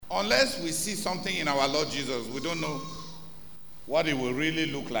Unless we see something in our Lord Jesus, we don't know what it will really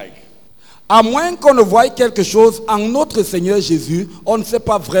look like. À moins qu'on ne voie quelque chose en notre Seigneur Jésus, on ne sait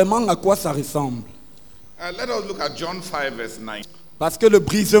pas vraiment à quoi ça ressemble. Let us look at John 5 verse 9. Parce que le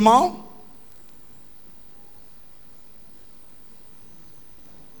brisement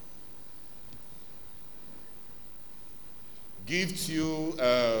gives you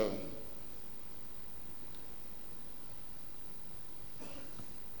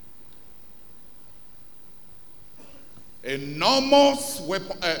enormous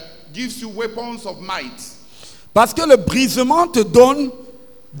weapon, gives you weapons of might. Parce que le brisement te donne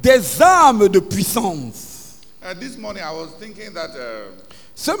des armes de puissance. This morning I was thinking that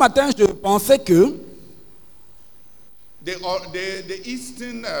Ce matin, je pensais que the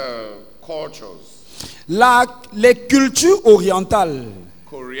Eastern cultures, les cultures orientales,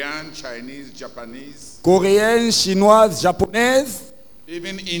 Korean, Chinese, Japanese, coréennes, chinoises, japonaises,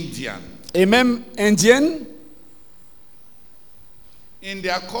 even Indian, et même indiennes, in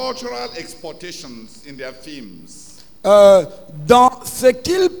their cultural exportations, in their films, dans ce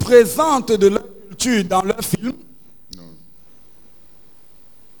qu'ils présentent de leur culture dans leurs films,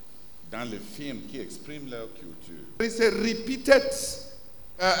 dans les films qui expriment leur culture, there is a repeated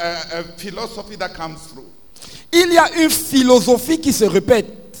philosophy that comes through. il y a une philosophie qui se répète.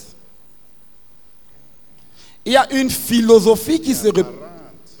 Il y a une philosophie qui se répète.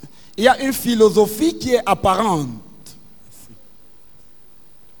 Il y a une philosophie qui est apparente.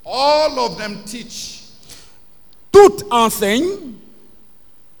 All of them teach Toutes enseignent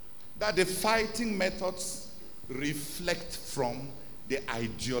that the fighting methods reflect from the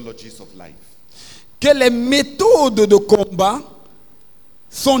ideologies of life. que les méthodes de combat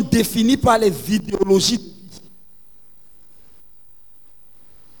sont définies par les idéologies.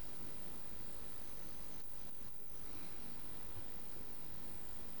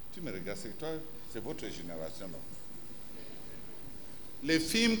 Tu me regardes, c'est votre génération. Non? Les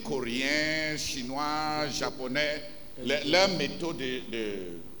films coréens, chinois, japonais, leur méthode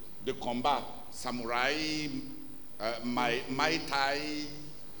de combat, samouraï, Muay Thai,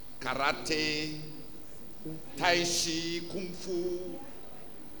 karaté, tai chi, kung fu,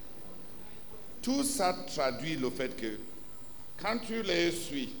 tout ça traduit le fait que quand tu les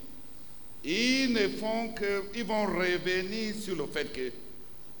suis, ils vont revenir sur le fait que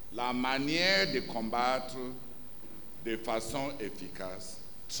la manière de combattre de façon efficace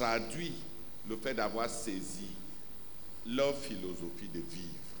traduit le fait d'avoir saisi leur philosophie de vivre.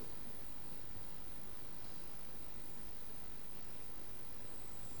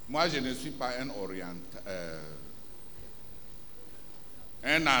 Moi, je ne suis pas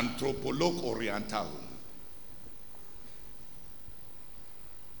un anthropologue oriental.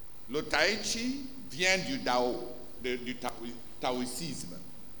 Le tai chi vient du Dao, du taoïsme.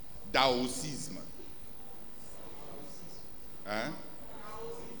 Daoïsme. Hein?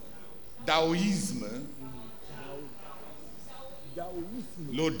 Daoïsme.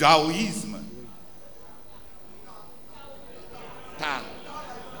 Le daoïsme.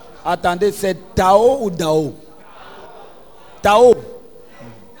 Attendez, c'est Tao ou Dao? Tao.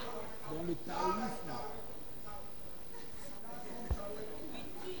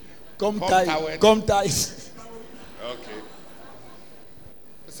 Comme Thaïs. Ok.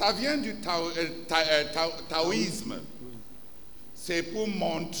 Ça vient du taoïsme. C'est pour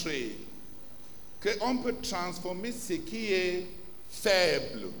montrer qu'on peut transformer ce qui est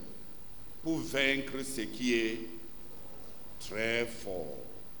faible pour vaincre ce qui est très fort.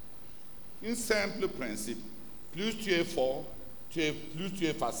 Un simple principe. Plus tu es fort, plus tu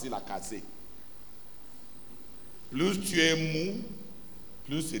es facile à casser. Plus tu es mou,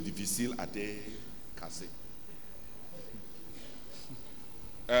 plus c'est difficile à te casser.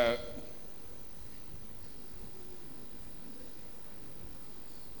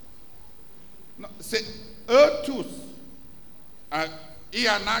 C'est eux tous. Il y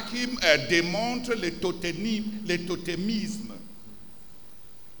en a qui démontrent le totémisme.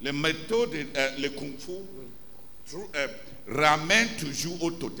 Les méthodes, le kung fu, ramènent toujours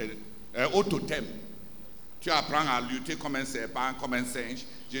au totem. Tu apprends à lutter comme un serpent, comme un singe.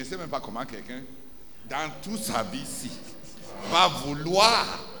 Je ne sais même pas comment quelqu'un, dans toute sa vie ici, va vouloir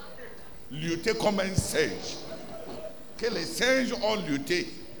lutter comme un singe. Que les singes ont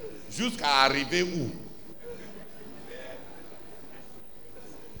lutté jusqu'à arriver où?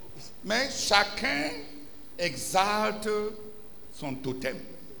 Mais chacun exalte son totem.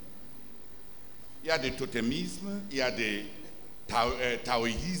 Il y a des totémismes, il y a des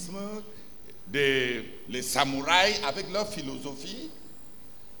taoïsmes, les samouraïs avec leur philosophie.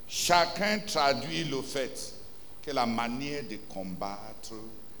 Chacun traduit le fait que la manière de combattre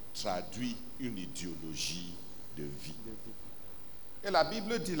traduit une idéologie de vie. Et la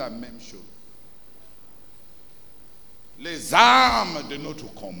Bible dit la même chose. Les armes de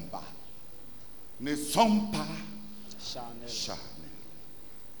notre combat ne sont pas charnelles.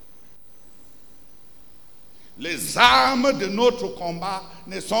 Les armes de notre combat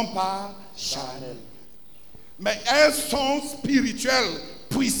ne sont pas charnelles. Mais elles sont spirituelles,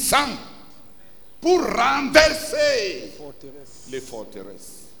 puissantes, pour renverser les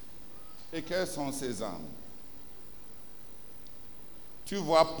forteresses. Et quelles sont ces armes? Tu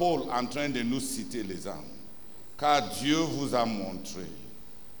vois Paul en train de nous citer les armes. Car Dieu vous a montré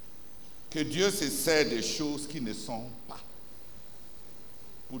que Dieu se sert des choses qui ne sont pas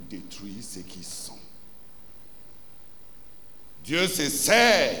pour détruire ce qui sont. Dieu se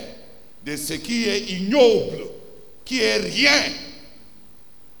sert de ce qui est ignoble, qui est rien.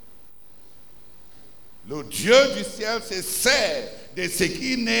 Le Dieu du ciel se sert de ce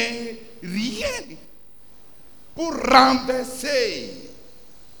qui n'est rien pour renverser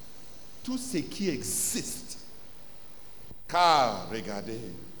tout ce qui existe. Car, regardez,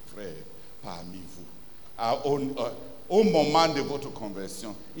 frère, parmi vous, au moment de votre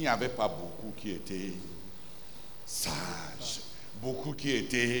conversion, il n'y avait pas beaucoup qui étaient sages, beaucoup qui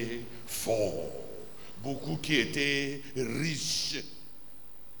étaient forts, beaucoup qui étaient riches.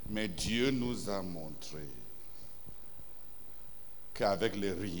 Mais Dieu nous a montré qu'avec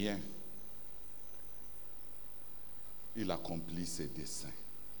les riens, il accomplit ses desseins.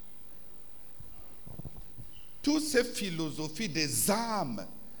 Toutes ces philosophies des armes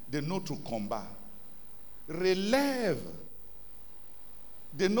de notre combat relèvent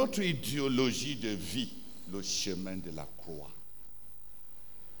de notre idéologie de vie, le chemin de la croix.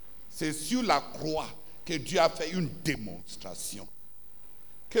 C'est sur la croix que Dieu a fait une démonstration.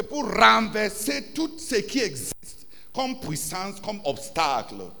 Que pour renverser tout ce qui existe comme puissance, comme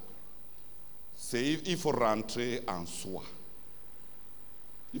obstacle, il faut rentrer en soi.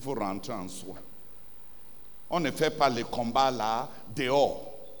 Il faut rentrer en soi. On ne fait pas les combats là,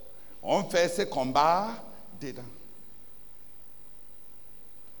 dehors. On fait ces combats dedans.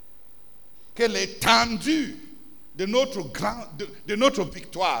 Que l'étendue de notre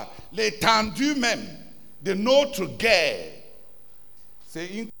victoire, l'étendue même de notre guerre, c'est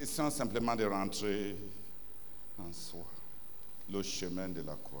une question simplement de rentrer en soi. Le chemin de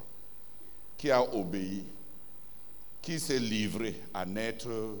la croix. Qui a obéi, qui s'est livré à n'être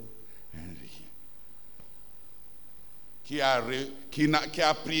un rien. Qui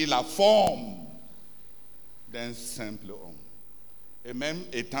a pris la forme d'un simple homme. Et même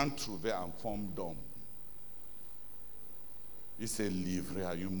étant trouvé en forme d'homme, il s'est livré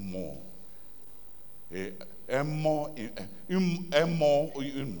à une mort. Et une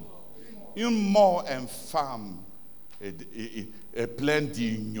mort infâme et pleine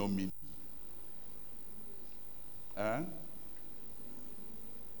d'ignominie.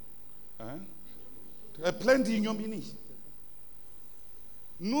 Plein d'ignominie.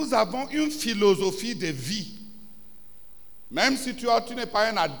 Nous avons une philosophie de vie. Même si tu n'es pas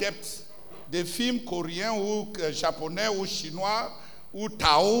un adepte des films coréens ou japonais ou chinois ou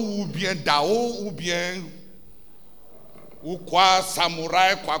Tao ou bien Dao ou bien ou quoi,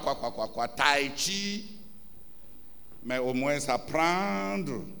 samouraï, quoi, tai chi, mais au moins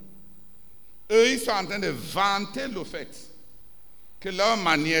apprendre. Eux, ils sont en train de vanter le fait que leur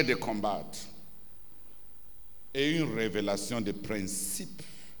manière de combattre est une révélation de principes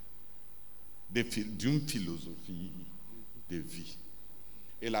d'une philosophie de vie.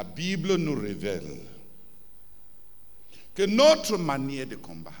 Et la Bible nous révèle que notre manière de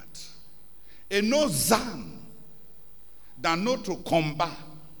combattre et nos âmes dans notre combat,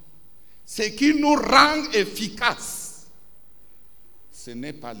 ce qui nous rend efficaces, ce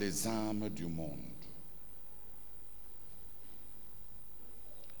n'est pas les armes du monde.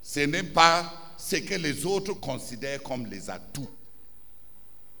 Ce n'est pas ce que les autres considèrent comme les atouts.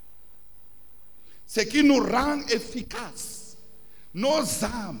 Ce qui nous rend efficaces, nos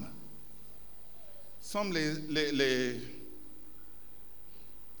âmes, sont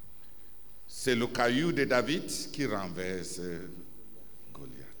c'est le caillou de David qui renverse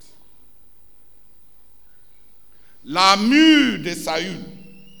Goliath. La mue de Saül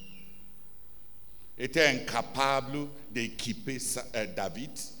était incapable d'équiper David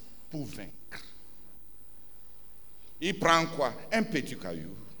pour vaincre. Il prend quoi? Un petit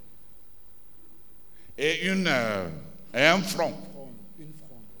caillou et un front.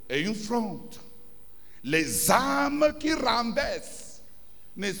 Et une fronde. Les armes qui renversent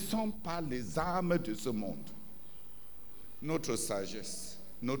ne sont pas les armes de ce monde. Notre sagesse,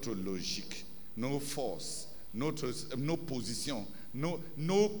 notre logique, nos forces, nos positions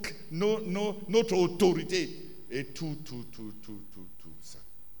notre autorité et tout ça.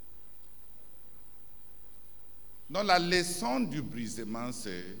 Donc la leçon du brisement,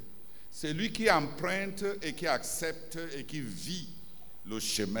 c'est lui qui emprunte et qui accepte et qui vit le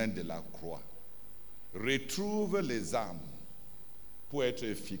chemin de la croix, retrouve les âmes pour être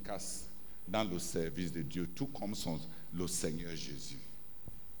efficace dans le service de Dieu, tout comme le Seigneur Jésus.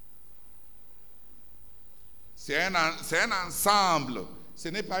 C'est un ensemble, ce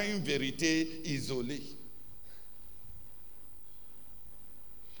n'est pas une vérité isolée.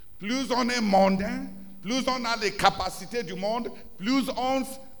 Plus on est mondain, plus on a les capacités du monde, plus on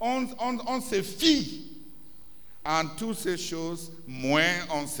se fie en toutes ces choses, moins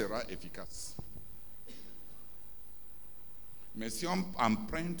on sera efficace. Mais si on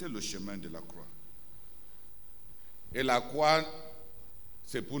emprunte le chemin de la croix, et la croix,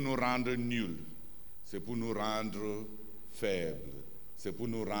 c'est pour nous rendre nuls, c'est pour nous rendre faibles, c'est pour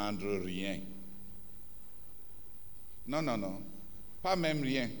nous rendre rien. Non, pas même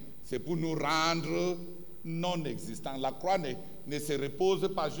rien, c'est pour nous rendre non existants. La croix ne se repose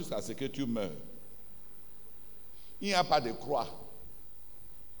pas jusqu'à ce que tu meurs. Il n'y a pas de croix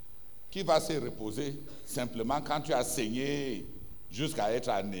qui va se reposer simplement quand tu as saigné jusqu'à être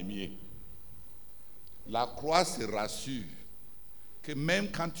anémié. La croix se rassure que même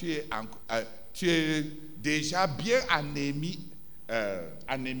quand tu es déjà bien anémié.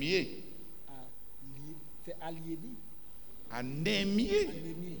 C'est aliéné. Anémié.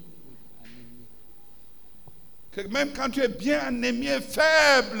 Que même quand tu es bien anémié,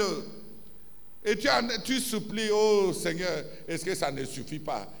 faible, et tu supplies, oh Seigneur, est-ce que ça ne suffit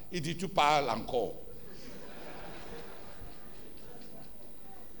pas? Il dit, tu parles encore.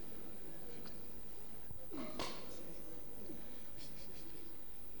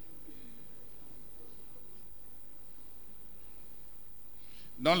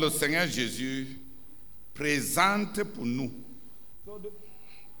 Donc le Seigneur Jésus présente pour nous.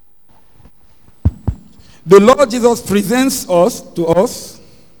 The Lord Jesus presents to us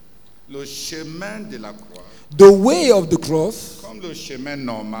Le chemin de la croix, the way of the cross comme le chemin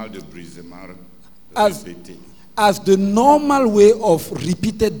normal de brisement as, répété. as the normal way of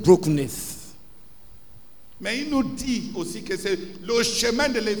repeated brokenness. Mais il nous dit aussi que c'est le chemin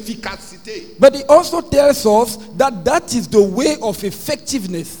de l'efficacité. But he also tells us that is the way of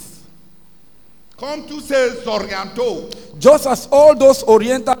effectiveness. Comme tous ces orientaux, Just as all those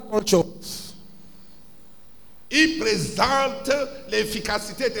Oriental cultures, ils présentent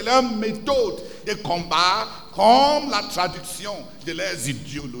l'efficacité de leur méthode de combat comme la traduction de leurs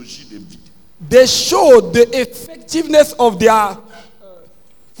idéologies de vie. they show the effectiveness of their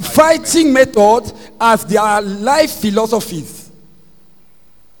fighting method as their life philosophies.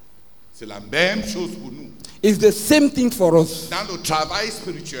 C'est la même chose pour nous. It's the same thing for us. Dans le travail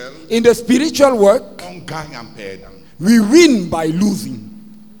spirituel, In the spiritual work, on gagne en perdant. we win by losing.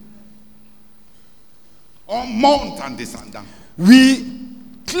 On monte en descendant. We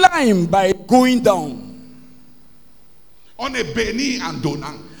climb by going down. On est béni en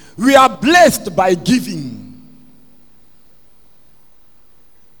donnant. We are blessed by giving.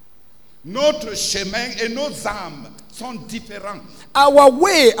 Notre chemin et nos âmes sont différents. Our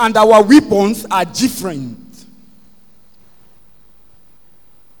way and our weapons are different.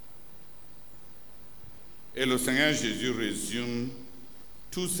 Et le Seigneur Jésus résume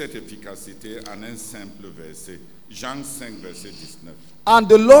toute cette efficacité en un simple verset. Jean 5, verset 19. And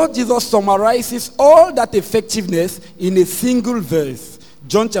the Lord Jesus summarizes all that effectiveness in a single verse.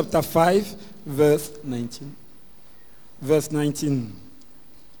 John chapter 5, verse 19. Verse 19.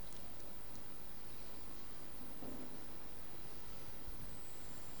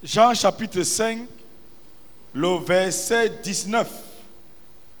 Jean chapitre 5, le verset 19.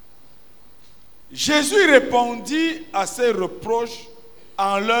 Jésus répondit à ces reproches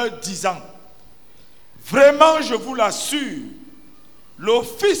en leur disant, « Vraiment, je vous l'assure, le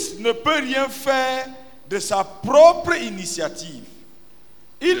Fils ne peut rien faire de sa propre initiative.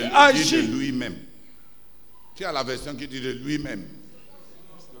 Il agit de lui-même. Tu as la version qui dit de lui-même.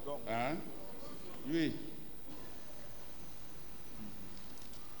 Hein? Oui.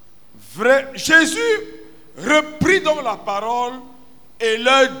 Jésus reprit donc la parole et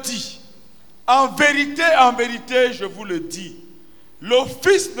leur dit, en vérité, je vous le dis, le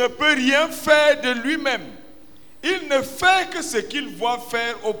Fils ne peut rien faire de lui-même. Il ne fait que ce qu'il voit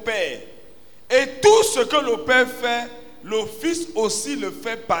faire au Père. Et tout ce que le Père fait, le Fils aussi le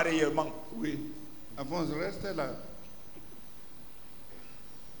fait pareillement. Oui. Alphonse, reste là.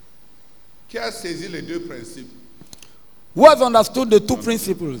 Qui a saisi les deux principes? Who has understood the two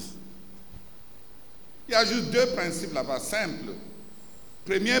principles? Il y a juste deux principes là-bas, simples.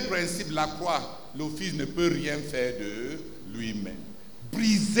 Premier principe, la croix. Le Fils ne peut rien faire de lui-même.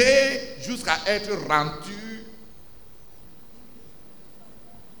 Brisé jusqu'à être rendu.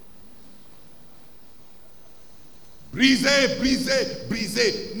 Brisé,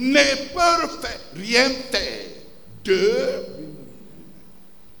 ne peut rien faire de.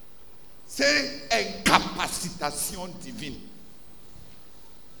 C'est incapacitation divine.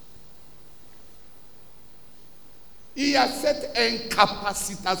 Il y a cette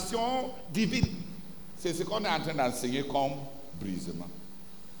incapacitation divine. C'est ce qu'on est en train d'enseigner comme brisement.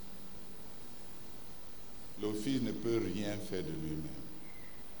 Le Fils ne peut rien faire de lui-même.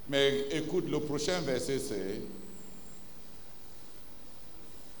 Mais écoute, le prochain verset c'est...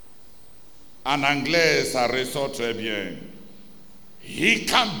 En anglais, ça ressort très bien. He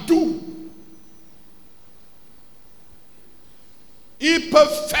can do. Il peut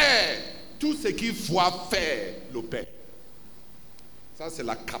faire tout ce qu'il voit faire le Père. Ça, c'est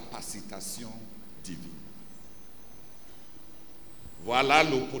la capacitation divine. Voilà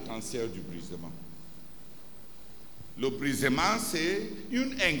le potentiel du brisement. Le brisement, c'est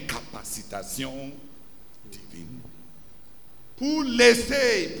une incapacitation divine. Pour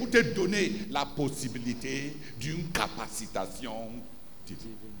laisser, pour te donner la possibilité d'une capacitation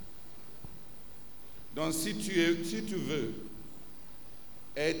divine. Donc si tu veux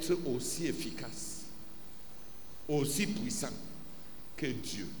être aussi efficace, aussi puissant que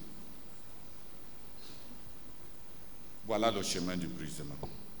Dieu, voilà le chemin du brisement.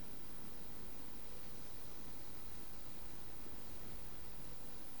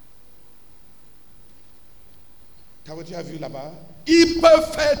 Tu as vu là-bas? Il peut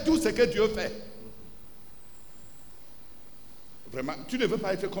faire tout ce que Dieu fait. Vraiment, tu ne veux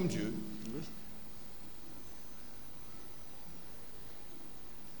pas être comme Dieu?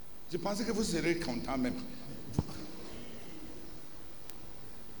 Je pensais que vous serez content même.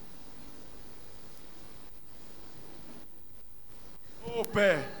 Oh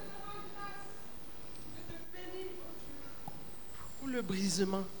Père, pour le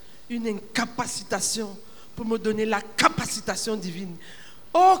brisement, une incapacitation pour me donner la capacitation divine.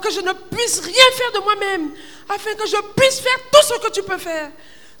 Oh, que je ne puisse rien faire de moi-même, afin que je puisse faire tout ce que tu peux faire.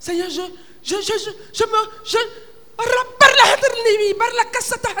 Seigneur,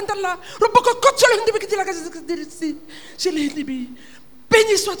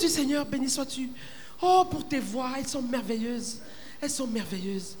 béni sois-tu, Seigneur, béni sois-tu. Oh, pour tes voix, elles sont merveilleuses. Elles sont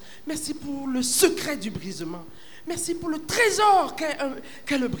merveilleuses. Merci pour le secret du brisement. Merci pour le trésor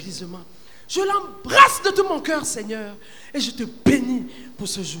qu'est le brisement. Je l'embrasse de tout mon cœur, Seigneur, et je te bénis pour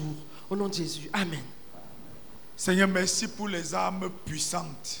ce jour. Au nom de Jésus. Amen. Seigneur, merci pour les armes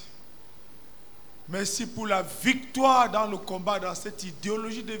puissantes. Merci pour la victoire dans le combat, dans cette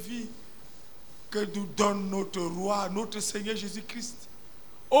idéologie de vie que nous donne notre roi, notre Seigneur Jésus-Christ,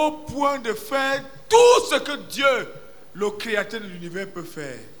 au point de faire tout ce que Dieu, le créateur de l'univers, peut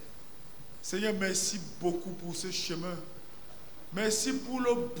faire. Seigneur, merci beaucoup pour ce chemin. Merci pour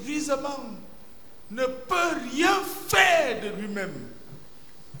le brisement. Ne peut rien faire de lui-même,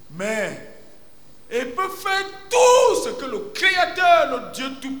 mais il peut faire tout ce que le Créateur, le Dieu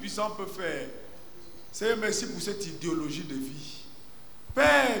Tout-Puissant peut faire. Seigneur, merci pour cette idéologie de vie.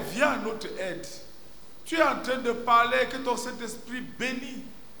 Père, viens à notre aide. Tu es en train de parler, que ton Saint-Esprit bénit.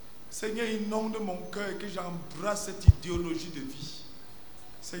 Seigneur, inonde mon cœur et que j'embrasse cette idéologie de vie.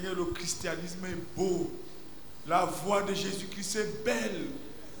 Seigneur, le christianisme est beau. La voix de Jésus-Christ est belle.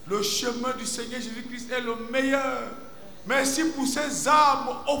 Le chemin du Seigneur Jésus-Christ est le meilleur. Merci pour ces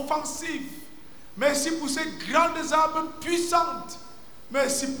armes offensives. Merci pour ces grandes armes puissantes.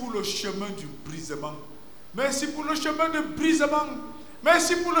 Merci pour le chemin du brisement. Merci pour le chemin du brisement.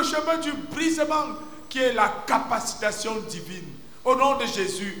 Merci pour le chemin du brisement qui est la capacitation divine. Au nom de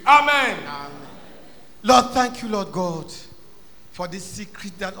Jésus. Amen. Amen. Lord, thank you, Lord God, for this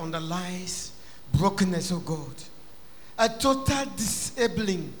secret that underlies brokenness, oh God. A total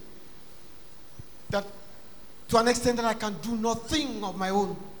disabling that to an extent that I can do nothing of my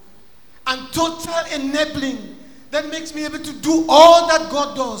own. And total enabling that makes me able to do all that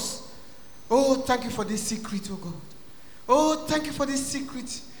God does. Oh, thank you for this secret, oh God. Oh, thank you for this secret.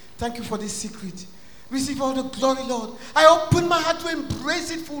 Thank you for this secret. Receive all the glory, Lord. I open my heart to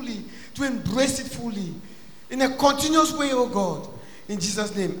embrace it fully. To embrace it fully. In a continuous way, oh God. In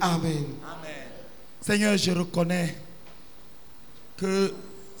Jesus' name, amen. Amen. Seigneur, je reconnais que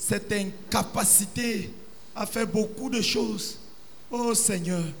cette incapacité à faire beaucoup de choses, oh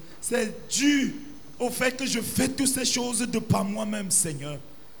Seigneur, c'est dû au fait que je fais toutes ces choses de par moi-même, Seigneur.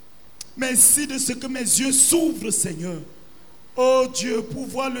 Merci de ce que mes yeux s'ouvrent, Seigneur. Oh Dieu, pour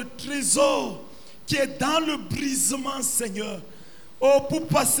voir le trésor qui est dans le brisement, Seigneur. Oh, pour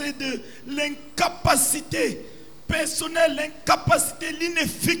passer de l'incapacité personnelle, l'incapacité,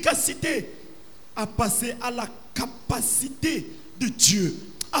 l'inefficacité, à passer à la capacité de Dieu,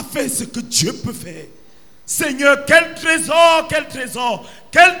 à faire ce que Dieu peut faire. Seigneur, quel trésor, quel trésor,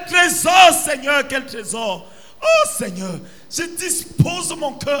 quel trésor, Seigneur, quel trésor. Oh Seigneur, je dispose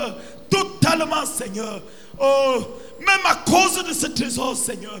mon cœur totalement, Seigneur. Oh, même à cause de ce trésor,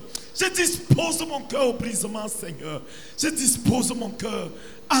 Seigneur, je dispose mon cœur au brisement, Seigneur. Je dispose mon cœur.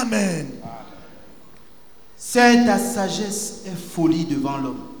 Amen. Certes, ta sagesse est folie devant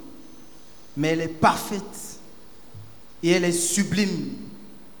l'homme, mais elle est parfaite et elle est sublime.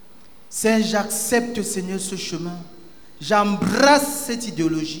 Saint, j'accepte, Seigneur, ce chemin. J'embrasse cette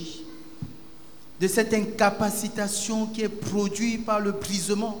idéologie de cette incapacitation qui est produite par le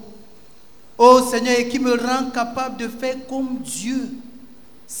brisement. Oh Seigneur, et qui me rend capable de faire comme Dieu.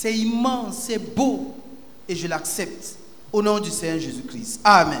 C'est immense, c'est beau, et je l'accepte. Au nom du Seigneur Jésus-Christ.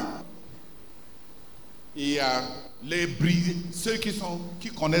 Amen. Il y a ceux qui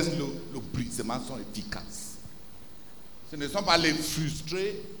connaissent le brisement sont efficaces. Ce ne sont pas les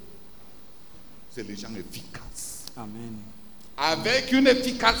frustrés, c'est les gens efficaces. Amen. Avec une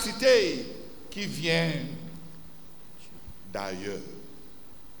efficacité qui vient d'ailleurs,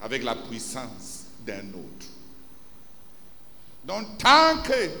 avec la puissance d'un autre. Donc, tant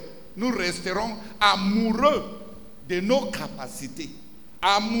que nous resterons amoureux de nos capacités,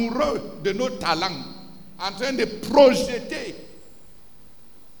 amoureux de nos talents, en train de projeter,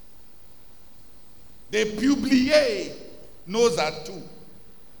 de publier nos atouts,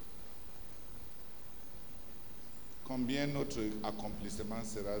 combien notre accomplissement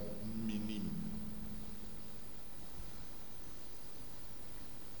sera minime.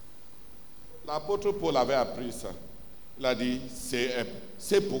 L'apôtre Paul avait appris ça. Il a dit,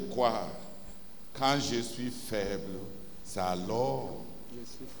 c'est pourquoi quand je suis faible, c'est alors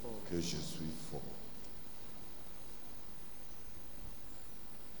que je suis fort.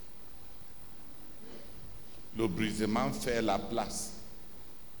 Le brisement fait la place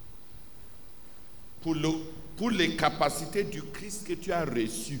pour les capacités du Christ que tu as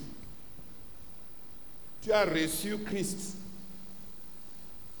reçues. Tu as reçu Christ.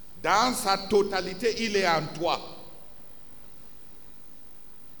 Dans sa totalité, il est en toi.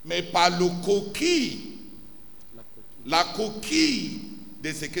 Mais par le coquille, la coquille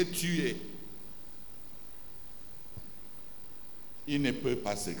de ce que tu es, il ne peut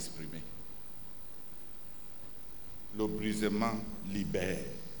pas s'exprimer. Le brisement libère.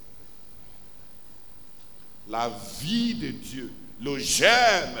 La vie de Dieu, le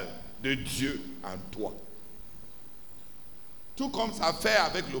germe de Dieu en toi. Tout comme ça fait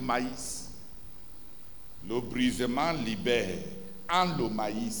avec le maïs. Le brisement libère en le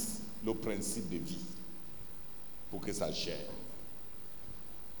maïs le principe de vie pour que ça germe.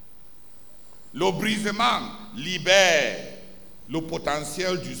 Le brisement libère le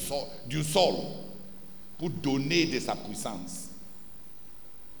potentiel du sol pour donner de sa puissance,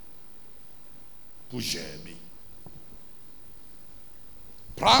 pour germer.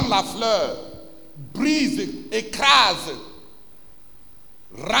 Prends la fleur, brise, écrase,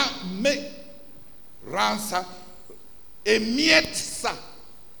 rend ça, émiette ça,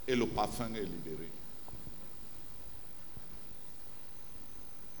 et le parfum est libéré.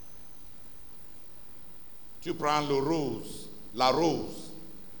 Tu prends la rose,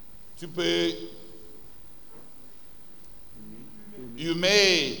 tu peux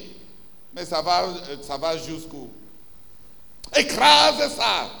humer, mais ça va jusqu'où? Écrase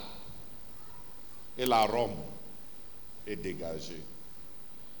ça, et l'arôme est dégagé.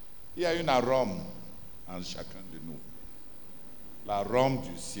 Il y a une arôme en chacun de nous, l'arôme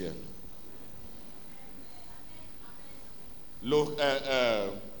du ciel.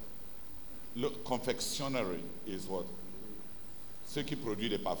 Le confectionery is what? Ceux qui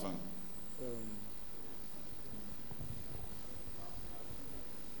produisent des parfums.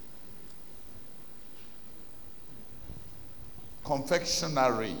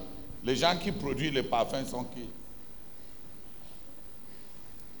 Confectionery. Les gens qui produisent les parfums sont qui?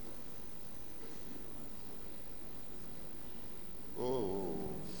 Oh.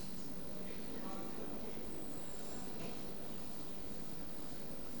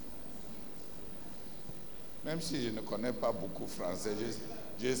 Même si je ne connais pas beaucoup français,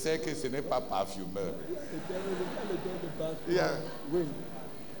 je sais que ce n'est pas parfumeur. Yeah. Oui,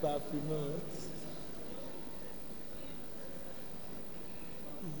 parfumeur.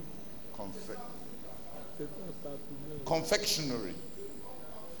 Confectionery.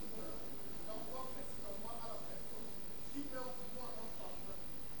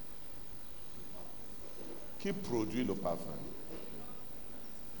 Qui produit le parfum?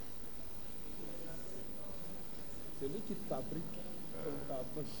 celui qui fabrique le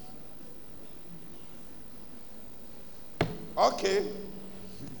parfum. Ok.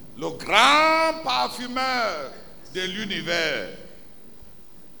 Le grand parfumeur de l'univers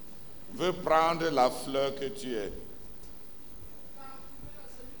veut prendre la fleur que tu es.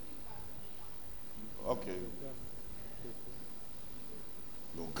 Ok.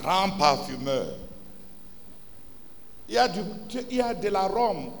 Le grand parfumeur. Il y a de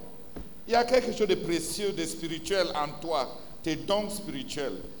l'arôme. Il y a quelque chose de précieux, de spirituel en toi. Tes dons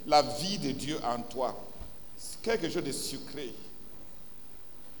spirituels. La vie de Dieu en toi. C'est quelque chose de sucré.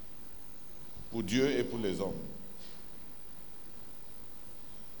 Pour Dieu et pour les hommes.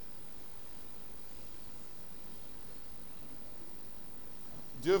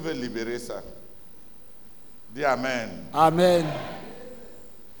 Dieu veut libérer ça. Dis Amen. Amen.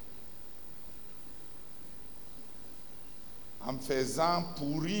 En faisant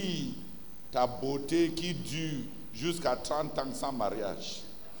pourrir ta beauté qui dure jusqu'à 30 ans sans mariage.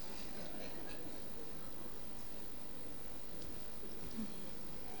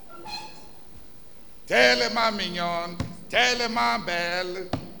 Tellement mignonne, tellement belle,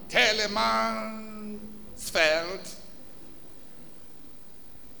 tellement svelte.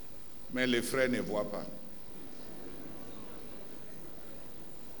 Mais les frères ne voient pas.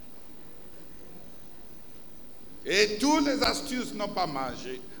 Et toutes les astuces n'ont pas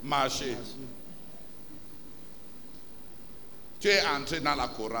marché. Tu es entré dans la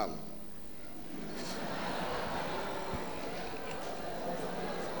chorale.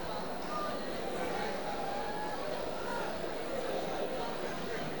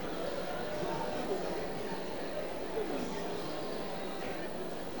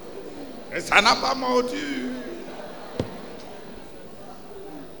 Et ça n'a pas mordu.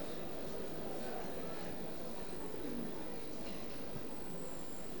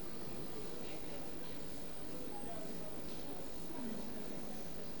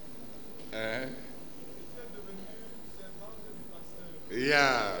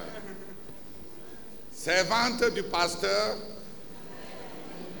 Yeah. Servante du pasteur.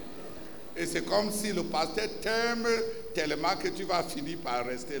 Et c'est comme si le pasteur t'aime tellement que tu vas finir par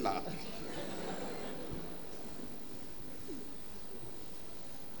rester là.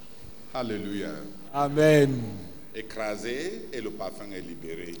 Alléluia. Amen. Écrasé et le parfum est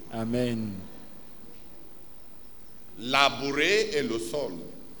libéré. Amen. Labourer et le sol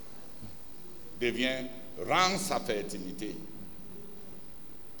rend sa fertilité.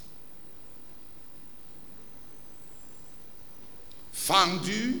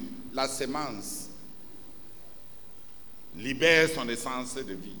 Fendu, la semence libère son essence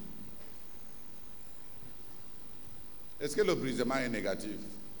de vie. Est-ce que le brisement est négatif?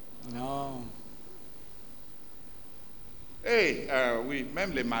 Non. Oui,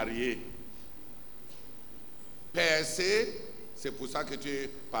 même les mariés. Percé, c'est pour ça que tu es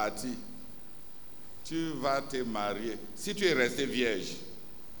parti. Tu vas te marier. Si tu es resté vierge,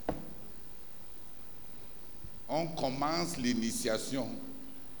 on commence l'initiation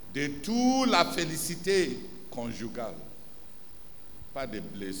de toute la félicité conjugale. Pas de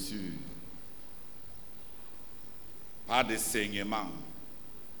blessures, pas de saignements.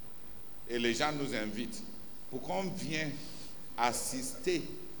 Et les gens nous invitent pour qu'on vienne assister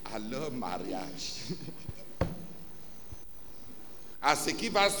à leur mariage. À ce qui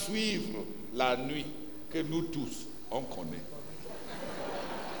va suivre la nuit que nous tous, on connaît.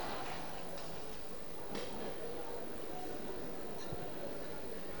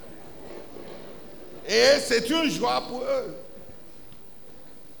 Et c'est une joie pour eux.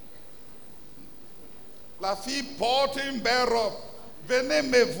 La fille porte une belle robe. Venez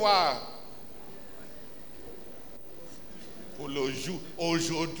me voir. Pour le jour,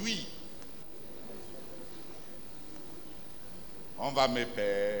 aujourd'hui, on va me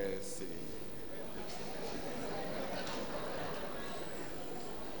percer.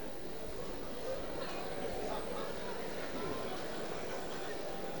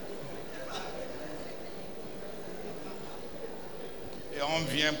 Et on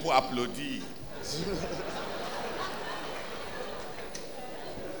vient pour applaudir.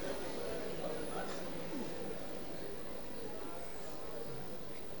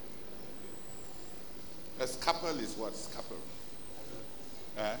 A scalpel is what? Scalpel.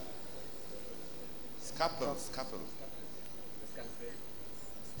 Scalpel.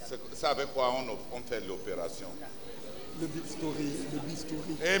 C'est avec quoi on fait l'opération? Le bistouri.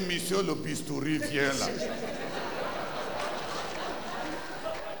 Et monsieur le bistouri vient là.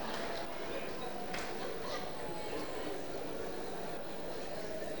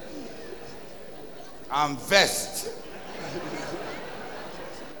 En veste.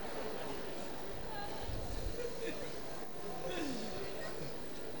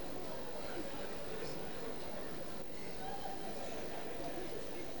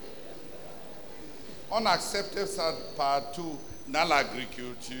 On accepte ça partout, dans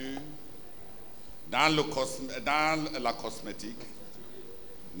l'agriculture, dans la cosmétique,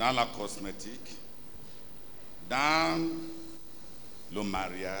 dans le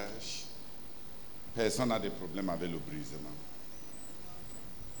mariage. Personne n'a de problème avec le brisement.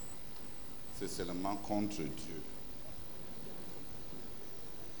 C'est seulement contre Dieu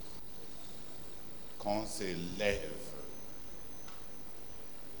qu'on s'élève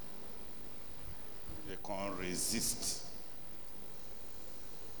et qu'on résiste.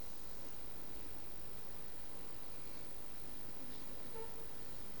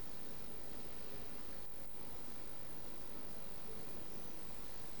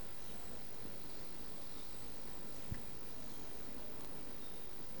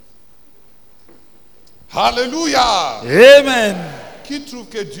 Alléluia. Amen. Qui trouve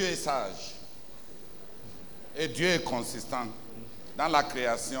que Dieu est sage et Dieu est consistant dans la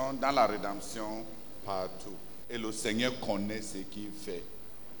création, dans la rédemption, partout. Et le Seigneur connaît ce qu'il fait.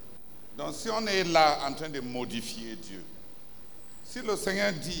 Donc si on est là en train de modifier Dieu, si le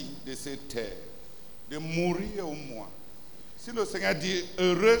Seigneur dit de cette terre, de mourir au moins, si le Seigneur dit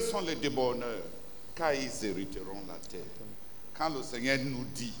heureux sont les débonneurs, car ils hériteront la terre. Quand le Seigneur nous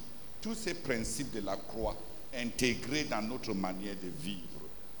dit tous ces principes de la croix intégrés dans notre manière de vivre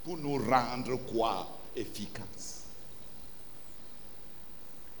pour nous rendre quoi? Efficaces.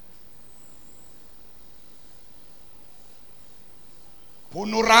 Pour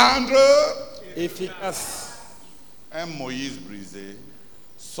nous rendre Efficace. un Moïse brisé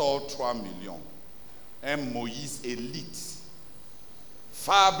sort 3 millions. Un Moïse élite,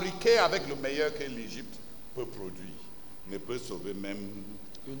 fabriqué avec le meilleur que l'Égypte peut produire, ne peut sauver même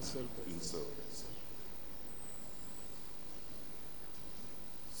Une seule personne. une seule personne.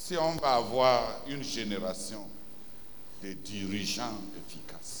 Si on va avoir une génération de dirigeants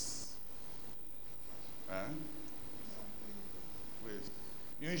efficaces, hein? Oui.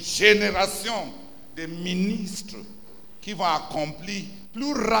 Une génération de ministres qui vont accomplir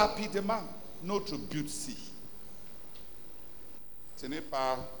plus rapidement notre but-ci. Ce n'est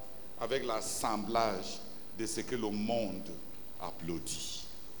pas avec l'assemblage de ce que le monde applaudit.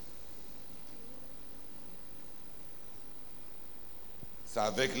 C'est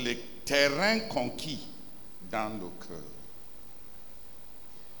avec les terrains conquis dans le cœur,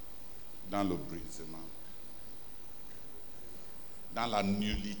 dans le brisement, dans la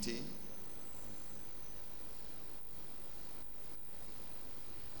nullité,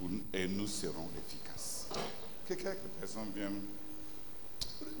 et nous serons efficaces. Que quelques personnes viennent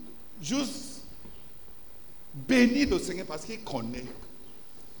juste bénir le Seigneur parce qu'il connaît.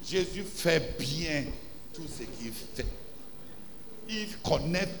 Jésus fait bien tout ce qu'il fait. Il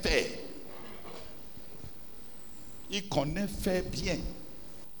connaît faire. Il connaît faire bien.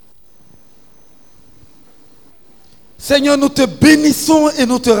 Seigneur, nous te bénissons et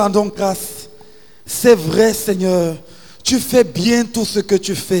nous te rendons grâce. C'est vrai, Seigneur, tu fais bien tout ce que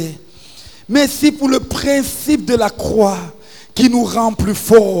tu fais. Merci pour le principe de la croix qui nous rend plus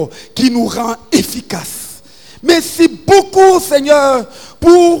forts, qui nous rend efficaces. Merci beaucoup, Seigneur,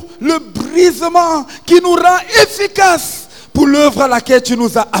 pour le brisement qui nous rend efficaces pour l'œuvre à laquelle tu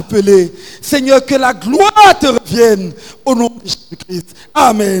nous as appelés. Seigneur, que la gloire te revienne au nom de Jésus-Christ.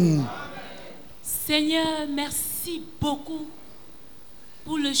 Amen. Seigneur, merci beaucoup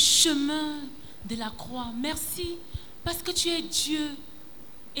pour le chemin de la croix. Merci parce que tu es Dieu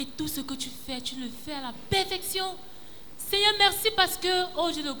et tout ce que tu fais, tu le fais à la perfection. Seigneur, merci parce que,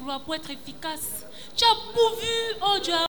 oh Dieu de gloire, pour être efficace, tu as pourvu, oh Dieu,